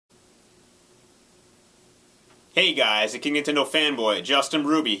Hey guys, the King Nintendo fanboy, Justin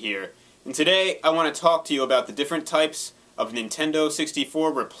Ruby here, and today I want to talk to you about the different types of Nintendo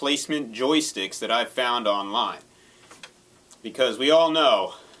 64 replacement joysticks that I've found online. Because we all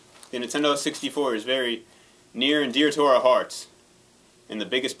know the Nintendo 64 is very near and dear to our hearts, and the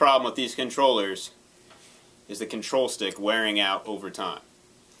biggest problem with these controllers is the control stick wearing out over time.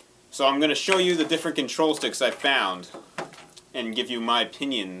 So I'm going to show you the different control sticks I found and give you my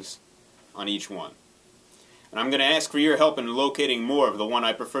opinions on each one. And I'm going to ask for your help in locating more of the one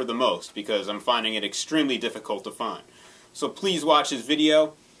I prefer the most, because I'm finding it extremely difficult to find. So please watch this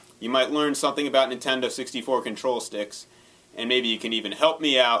video. You might learn something about Nintendo 64 control sticks, and maybe you can even help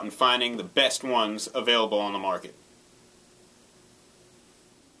me out in finding the best ones available on the market.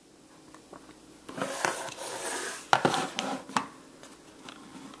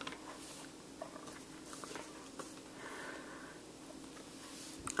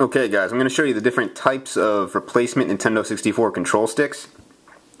 Okay guys, I'm going to show you the different types of replacement Nintendo 64 control sticks.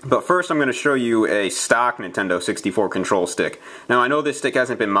 But first I'm going to show you a stock Nintendo 64 control stick. Now I know this stick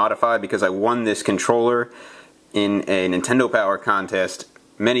hasn't been modified because I won this controller in a Nintendo Power contest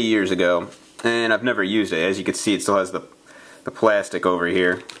many years ago, and I've never used it. As you can see, it still has the plastic over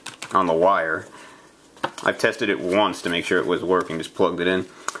here on the wire. I've tested it once to make sure it was working, just plugged it in.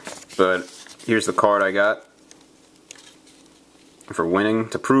 But here's the card I got for winning,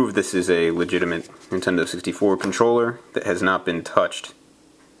 to prove this is a legitimate Nintendo 64 controller that has not been touched.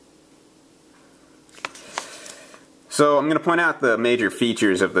 So I'm going to point out the major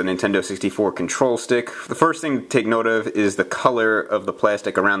features of the Nintendo 64 control stick. The first thing to take note of is the color of the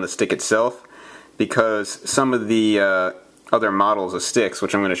plastic around the stick itself, because some of the other models of sticks,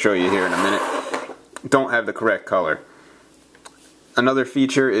 which I'm going to show you here in a minute, don't have the correct color. Another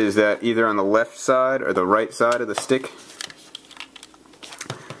feature is that either on the left side or the right side of the stick,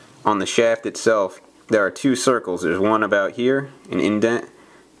 on the shaft itself, there are two circles. There's one about here, an indent,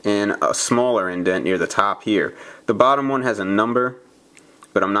 and a smaller indent near the top here. The bottom one has a number,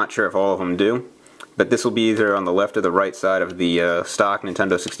 but I'm not sure if all of them do. But this will be either on the left or the right side of the stock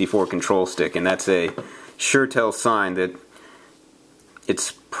Nintendo 64 control stick, and that's a sure tell sign that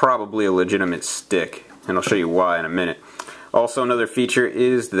it's probably a legitimate stick, and I'll show you why in a minute. Also, another feature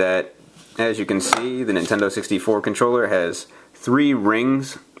is that, as you can see, the Nintendo 64 controller has 3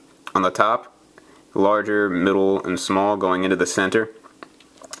 rings on the top, larger, middle, and small, going into the center.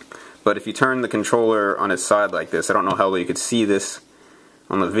 But if you turn the controller on its side like this, I don't know how well you could see this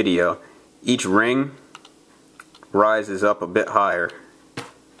on the video, each ring rises up a bit higher.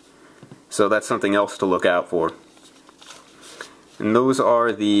 So that's something else to look out for. And those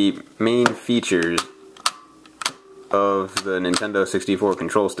are the main features of the Nintendo 64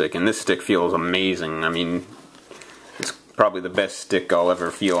 control stick. And this stick feels amazing. I mean, it's probably the best stick I'll ever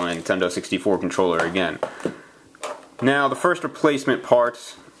feel on a Nintendo 64 controller again. Now, the first replacement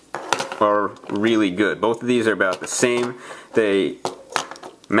parts are really good. Both of these are about the same. They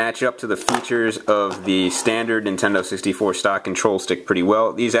match up to the features of the standard Nintendo 64 stock control stick pretty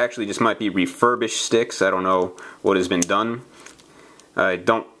well. These actually just might be refurbished sticks. I don't know what has been done. I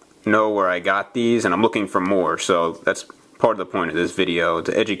don't know where I got these, and I'm looking for more, so that's part of the point of this video,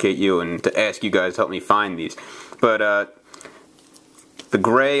 to educate you and to ask you guys to help me find these. But the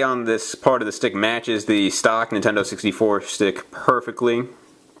gray on this part of the stick matches the stock Nintendo 64 stick perfectly.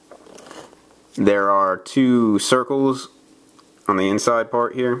 There are 2 circles on the inside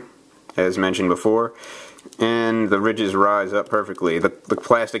part here, as mentioned before, and the ridges rise up perfectly. The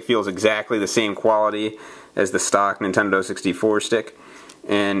plastic feels exactly the same quality as the stock Nintendo 64 stick,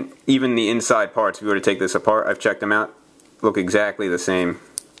 and even the inside parts, if you were to take this apart, I've checked them out, look exactly the same.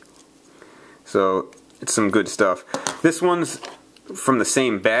 So it's some good stuff. This one's from the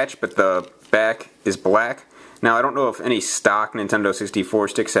same batch, but the back is black. Now, I don't know if any stock Nintendo 64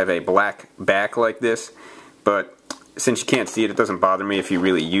 sticks have a black back like this, but since you can't see it, it doesn't bother me if you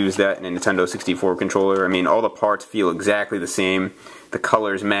really use that in a Nintendo 64 controller. I mean, all the parts feel exactly the same, the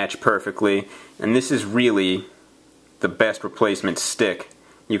colors match perfectly, and this is really the best replacement stick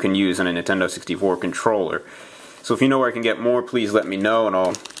you can use on a Nintendo 64 controller. So if you know where I can get more, please let me know, and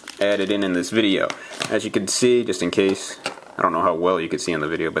I'll add it in this video. As you can see, just in case, I don't know how well you could see in the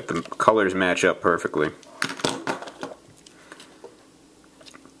video, but the colors match up perfectly.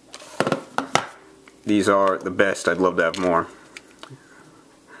 These are the best. I'd love to have more.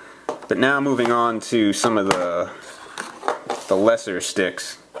 But now moving on to some of the lesser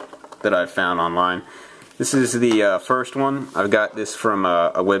sticks that I've found online. This is the first one. I've got this from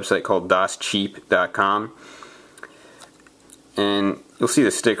a website called dascheap.com. And you'll see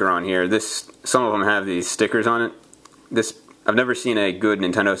the sticker on here. Some of them have these stickers on it. This I've never seen a good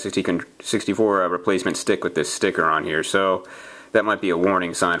Nintendo 64 replacement stick with this sticker on here, so that might be a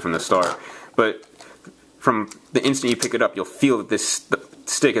warning sign from the start. But from the instant you pick it up, you'll feel that this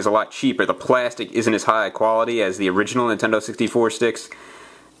stick is a lot cheaper. The plastic isn't as high quality as the original Nintendo 64 sticks,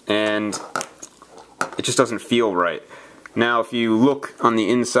 and it just doesn't feel right. Now, if you look on the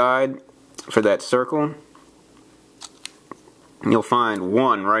inside for that circle, you'll find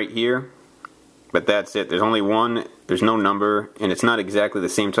one right here, but that's it. There's only one, there's no number, and it's not exactly the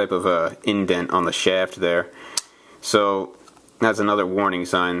same type of indent on the shaft there. So that's another warning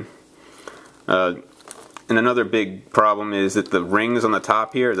sign. And another big problem is that the rings on the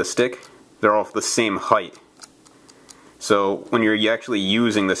top here, the stick, they're all the same height. So when you're actually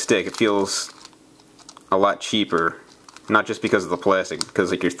using the stick, it feels a lot cheaper. Not just because of the plastic,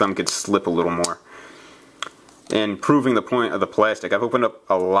 because like your thumb could slip a little more. And proving the point of the plastic, I've opened up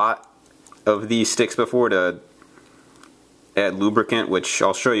a lot of these sticks before to add lubricant, which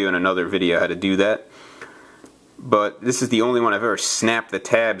I'll show you in another video how to do that. But this is the only one I've ever snapped the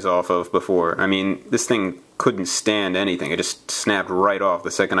tabs off of before. I mean, this thing couldn't stand anything. It just snapped right off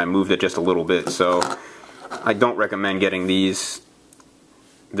the second I moved it just a little bit. So I don't recommend getting these.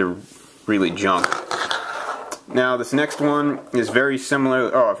 They're really junk. Now this next one is very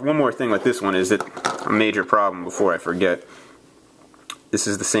similar. Oh, one more thing with this one is that a major problem before I forget. This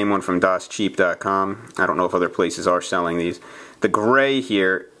is the same one from DasCheap.com. I don't know if other places are selling these. The gray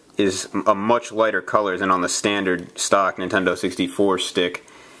here is a much lighter color than on the standard stock Nintendo 64 stick.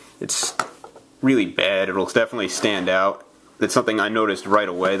 It's really bad. It'll definitely stand out. It's something I noticed right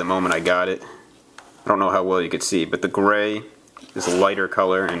away the moment I got it. I don't know how well you could see, but the gray is a lighter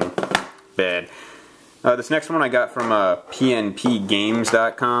color and bad. This next one I got from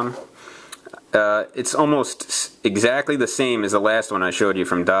PNPGames.com. It's almost exactly the same as the last one I showed you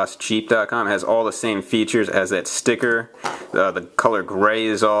from DasCheap.com. It has all the same features. It has that sticker. The color gray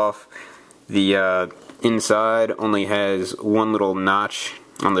is off. The inside only has one little notch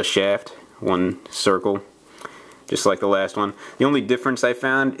on the shaft, one circle, just like the last one. The only difference I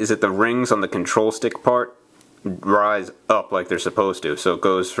found is that the rings on the control stick part rise up like they're supposed to. So it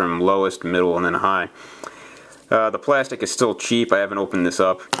goes from lowest, middle, and then high. The plastic is still cheap. I haven't opened this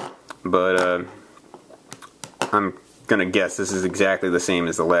up, but I'm gonna guess this is exactly the same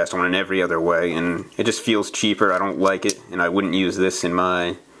as the last one in every other way, and it just feels cheaper. I don't like it, and I wouldn't use this in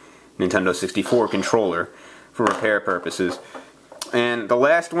my Nintendo 64 controller for repair purposes. And the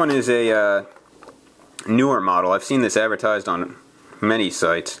last one is a newer model. I've seen this advertised on many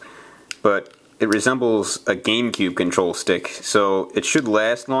sites, but it resembles a GameCube control stick, so it should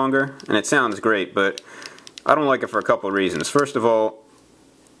last longer, and it sounds great, but I don't like it for a couple of reasons. First of all,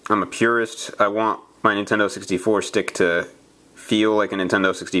 I'm a purist. I want my Nintendo 64 stick to feel like a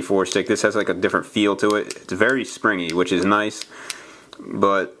Nintendo 64 stick. This has like a different feel to it. It's very springy, which is nice,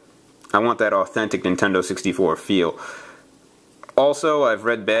 but I want that authentic Nintendo 64 feel. Also, I've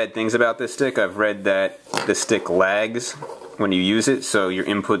read bad things about this stick. I've read that the stick lags when you use it, so your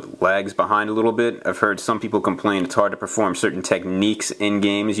input lags behind a little bit. I've heard some people complain it's hard to perform certain techniques in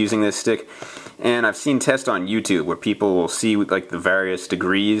games using this stick. And I've seen tests on YouTube where people will see like the various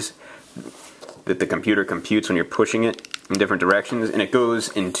degrees that the computer computes when you're pushing it in different directions, and it goes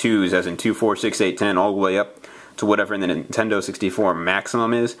in twos, as in 2, 4, 6, 8, 10, all the way up to whatever the Nintendo 64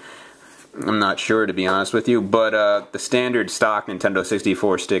 maximum is. I'm not sure, to be honest with you, but the standard stock Nintendo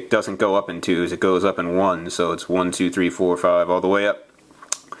 64 stick doesn't go up in twos, it goes up in ones, so it's 1, 2, 3, 4, 5, all the way up.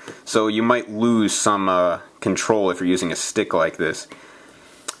 So you might lose some control if you're using a stick like this.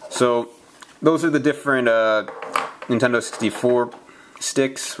 So those are the different Nintendo 64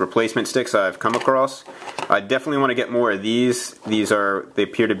 sticks, replacement sticks I've come across. I definitely want to get more of these. They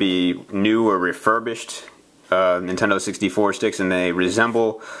appear to be new or refurbished Nintendo 64 sticks, and they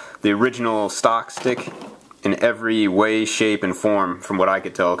resemble the original stock stick in every way, shape, and form from what I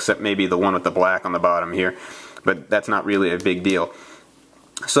could tell, except maybe the one with the black on the bottom here, but that's not really a big deal.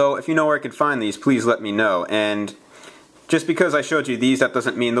 So if you know where I could find these, please let me know. And just because I showed you these, that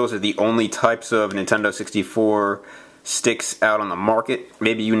doesn't mean those are the only types of Nintendo 64 sticks out on the market.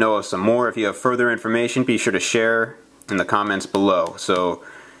 Maybe you know of some more. If you have further information, be sure to share in the comments below, so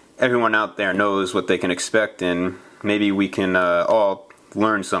everyone out there knows what they can expect, and maybe we can all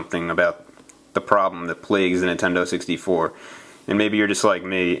learn something about the problem that plagues the Nintendo 64. And maybe you're just like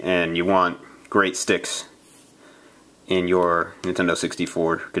me and you want great sticks in your Nintendo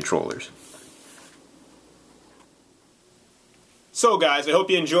 64 controllers. So guys, I hope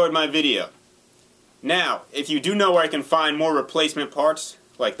you enjoyed my video. Now, if you do know where I can find more replacement parts,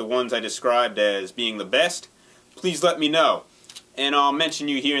 like the ones I described as being the best, please let me know, and I'll mention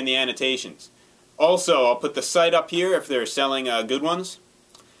you here in the annotations. Also, I'll put the site up here if they're selling good ones.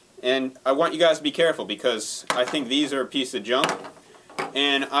 And I want you guys to be careful because I think these are a piece of junk.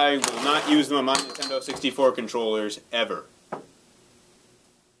 And I will not use them on my Nintendo 64 controllers ever.